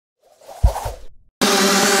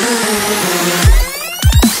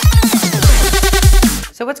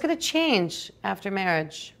So what's gonna change after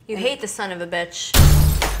marriage? You hate the son of a bitch.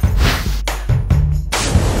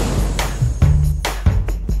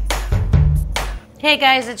 Hey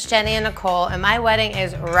guys, it's Jenni and Nicole, and my wedding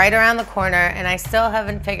is right around the corner, and I still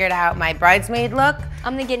haven't figured out my bridesmaid look.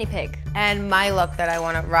 I'm the guinea pig. And my look that I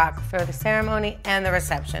want to rock for the ceremony and the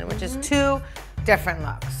reception, which is two different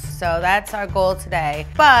looks. So that's our goal today.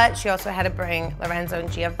 But she also had to bring Lorenzo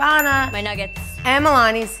and Giovanna. My nuggets. And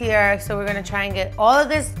Milani's here, so we're gonna try and get all of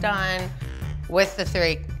this done with the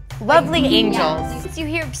three lovely angels. Since you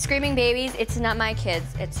hear screaming babies, it's not my kids,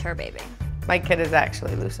 it's her baby. My kid is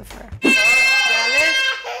actually Lucifer.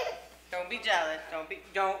 Don't be jealous,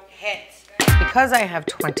 don't hit. Because I have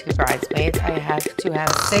 20 bridesmaids, I had to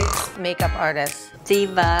have 6 makeup artists.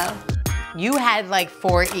 Diva. You had like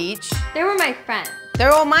 4 each. They were my friends.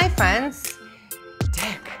 They're all my friends.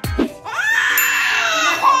 Dick.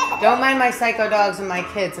 Don't mind my psycho dogs and my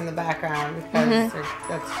kids in the background because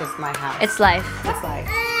that's just my house. It's life. It's life.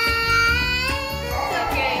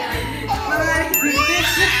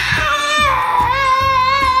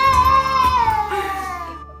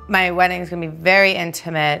 My wedding's gonna be very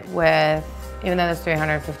intimate with, even though there's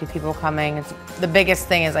 350 people coming, it's, the biggest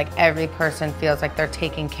thing is like every person feels like they're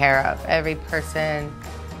taken care of. Every person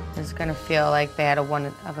is gonna feel like they had a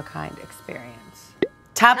one-of-a-kind experience.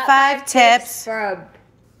 Top 5 tips for a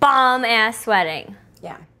bomb-ass wedding.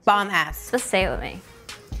 Yeah, bomb ass. Just say it with me.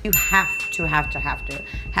 You have to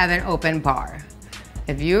have an open bar.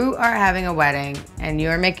 If you are having a wedding and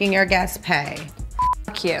you're making your guests pay,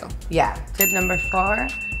 Fuck you. Yeah. Tip number 4,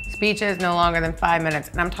 speeches no longer than 5 minutes.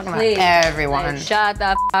 And I'm talking Please. about everyone. Shut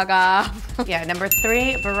the fuck up. Yeah, number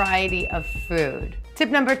 3, variety of food. Tip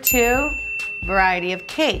number 2, variety of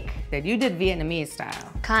cake. You did Vietnamese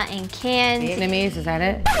style. Cotton candy. Vietnamese, is that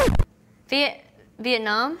it?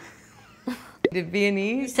 Vietnam? You did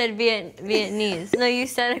Viennese? You said Vietnamese. No, you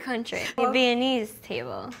said a country. The Viennese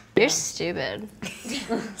table. You're stupid.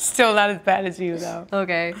 Still not as bad as you though.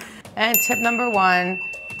 Okay. And tip number 1,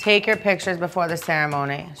 take your pictures before the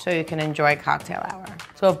ceremony so you can enjoy cocktail hour.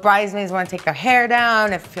 So if bridesmaids want to take their hair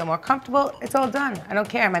down, if you feel more comfortable, it's all done. I don't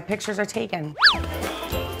care, my pictures are taken. You're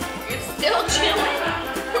still chilling.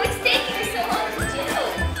 What's taking you so long to do?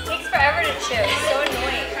 It takes forever to chill. It's so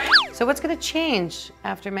annoying. So what's gonna change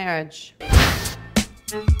after marriage?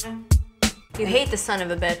 You hate the son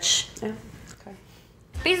of a bitch. Yeah, okay.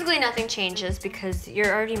 Basically nothing changes because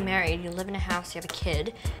you're already married, you live in a house, you have a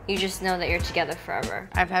kid. You just know that you're together forever.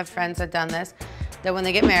 I've had friends that done this, that when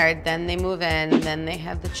they get married, then they move in, then they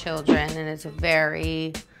have the children, and it's a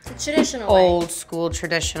very traditional old school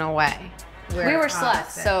traditional way. We were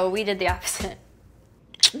sluts, so we did the opposite.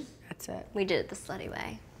 That's it. We did it the slutty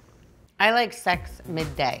way. I like sex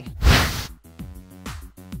midday.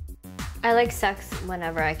 I like sex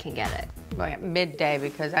whenever I can get it. Well, yeah, midday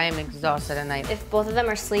because I am exhausted at night. If both of them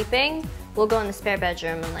are sleeping, we'll go in the spare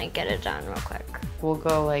bedroom and like get it done real quick. We'll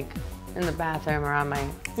go like in the bathroom or on my...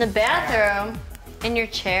 In the bathroom? In your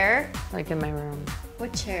chair? Like in my room.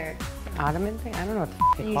 What chair? Ottoman thing? I don't know what the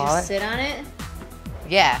f they You call just it. sit on it?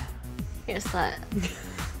 Yeah. You're a slut.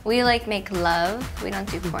 We like make love. We don't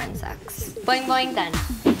do porn sex. Boing boing done.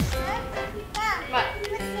 What?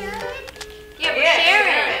 Yeah, we're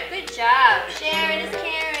Sharon. Good job. Sharon is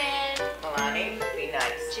Karen. Milani, be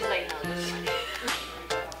nice. She's like, no.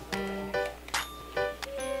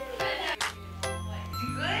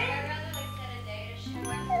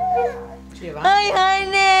 Hi,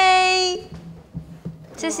 honey.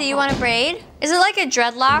 Sissy, you want a braid? Is it like a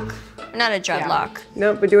dreadlock? Not a dreadlock. Yeah.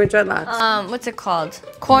 Nope, we're doing dreadlocks. What's it called?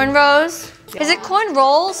 Cornrows? Yeah. Is it corn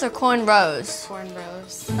rolls or corn rows? Corn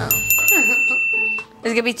rows. Oh.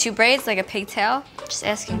 Is it gonna be 2 braids, like a pigtail? Just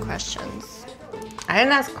asking questions. I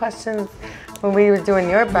didn't ask questions when we were doing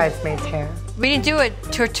your bridesmaid's hair. We didn't do a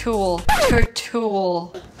tutorial. A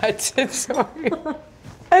tutorial?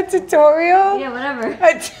 A tutorial? Yeah, whatever.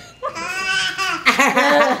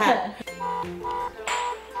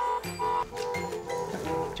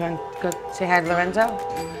 Do you want to go say hi to Lorenzo?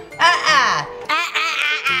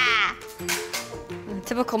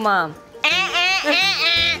 Typical mom.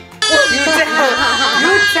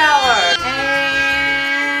 You tell her.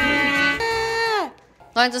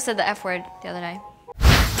 Lorenzo said the F word the other day.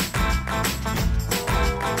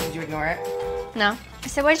 Did you ignore it? No. I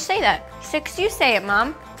said, why'd you say that? He said, 'cause you say it,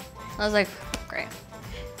 Mom. I was like, great.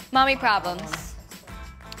 Mommy problems.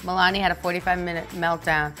 Milani had a 45-minute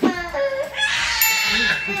meltdown.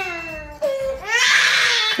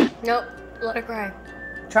 Nope, let her cry.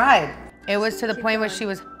 Tried. It was to the point where she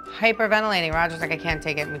was hyperventilating. Roger's like, I can't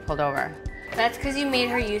take it, and we pulled over. That's because you made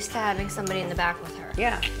her used to having somebody in the back with her.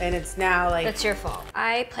 Yeah, and it's now like... That's your fault.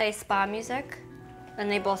 I play spa music, And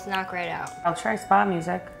they both knock right out. I'll try spa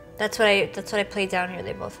music. That's what I played down here.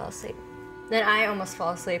 They both fell asleep. Then I almost fall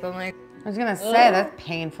asleep. I'm like, I was gonna say, that's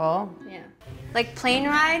painful. yeah. Like plane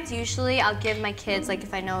rides, usually I'll give my kids, like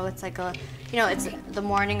if I know it's like a, you know, it's the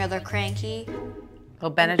morning or they're cranky. A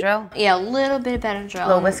little Benadryl? Yeah, a little bit of Benadryl. A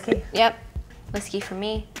little whiskey? Yep. Whiskey for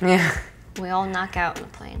me. Yeah. We all knock out on the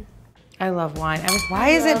plane. I love wine. Why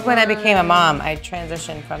is it when I became a mom, I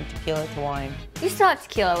transitioned from tequila to wine? You still have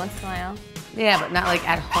tequila once in a while. Yeah, but not like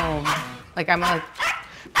at home. Like I'm like,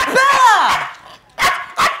 Bella!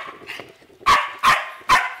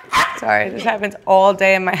 Sorry, this happens all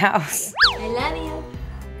day in my house. I love you.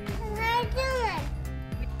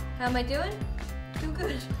 How am I doing? Do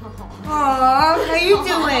good. Aww, how you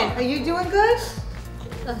doing? Are you doing good?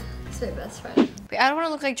 He's my best friend. I don't want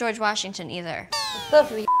to look like George Washington either. What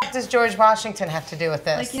the f does George Washington have to do with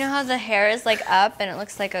this? Like, you know how the hair is like up and it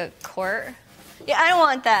looks like a court? Yeah, I don't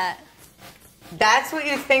want that. That's what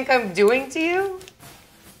you think I'm doing to you?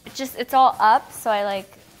 It's all up, so I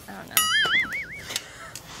like, I don't know.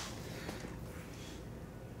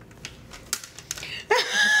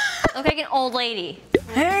 Look like an old lady.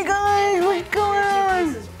 Hey guys, what's going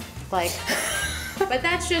on? Like, but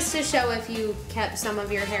that's just to show if you kept some of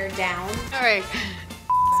your hair down. All right.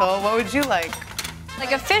 So what would you like?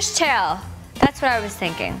 Like a fishtail. That's what I was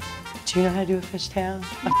thinking. Do you know how to do a fishtail?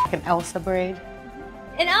 A fucking Elsa braid?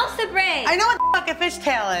 An Elsa braid. I know what the fuck a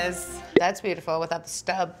fishtail is. That's beautiful without the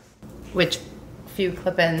stub. Which few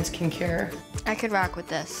clip-ins can cure. I could rock with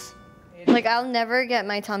this. Like, I'll never get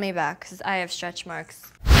my tummy back because I have stretch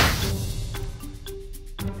marks.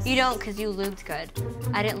 You don't because you lubed good.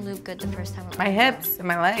 I didn't lube good the first time. My hips and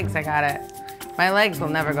my legs, I got it. My legs will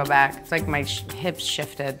never go back. It's like my hips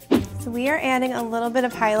shifted. So we are adding a little bit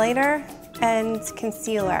of highlighter and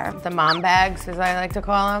concealer. The mom bags, as I like to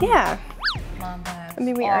call them. Yeah. Mom bags. I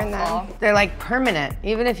mean, we earn them. They're like permanent,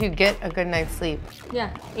 even if you get a good night's sleep.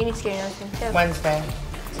 Yeah, you need to get your nails done too. Wednesday.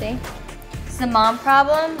 See? It's the mom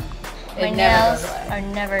problem. My It never nails goes away. are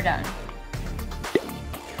never done.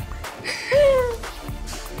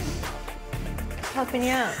 Helping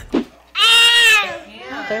you out.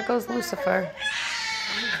 Oh, there goes Lucifer.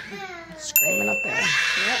 Screaming up there.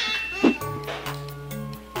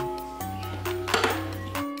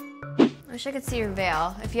 I wish I could see your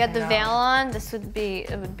veil. If you had the veil on, it would be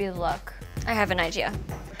the look. I have an idea.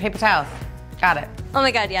 Paper towels. Got it. Oh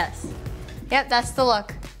my God, yes. Yep, that's the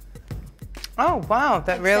look. Oh, wow.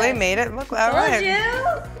 That really made it look all right.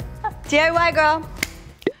 DIY girl.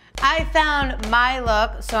 I found my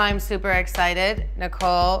look, so I'm super excited.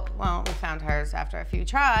 Nicole, well, we found hers after a few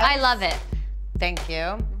tries. I love it. Thank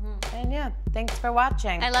you. And yeah, thanks for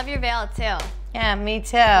watching. I love your veil too. Yeah, me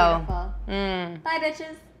too. Beautiful. Mm. Bye,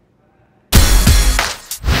 bitches.